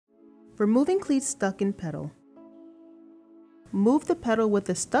Removing cleats stuck in pedal. Move the pedal with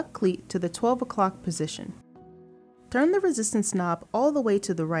the stuck cleat to the 12 o'clock position. Turn the resistance knob all the way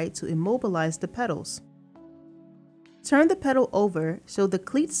to the right to immobilize the pedals. Turn the pedal over so the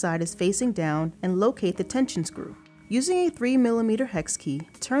cleat side is facing down and locate the tension screw. Using a 3mm hex key,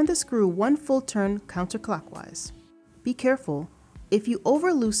 turn the screw one full turn counterclockwise. Be careful, if you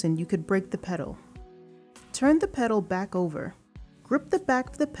over-loosen you could break the pedal. Turn the pedal back over. Grip the back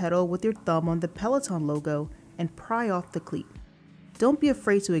of the pedal with your thumb on the Peloton logo and pry off the cleat. Don't be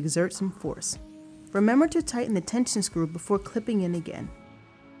afraid to exert some force. Remember to tighten the tension screw before clipping in again.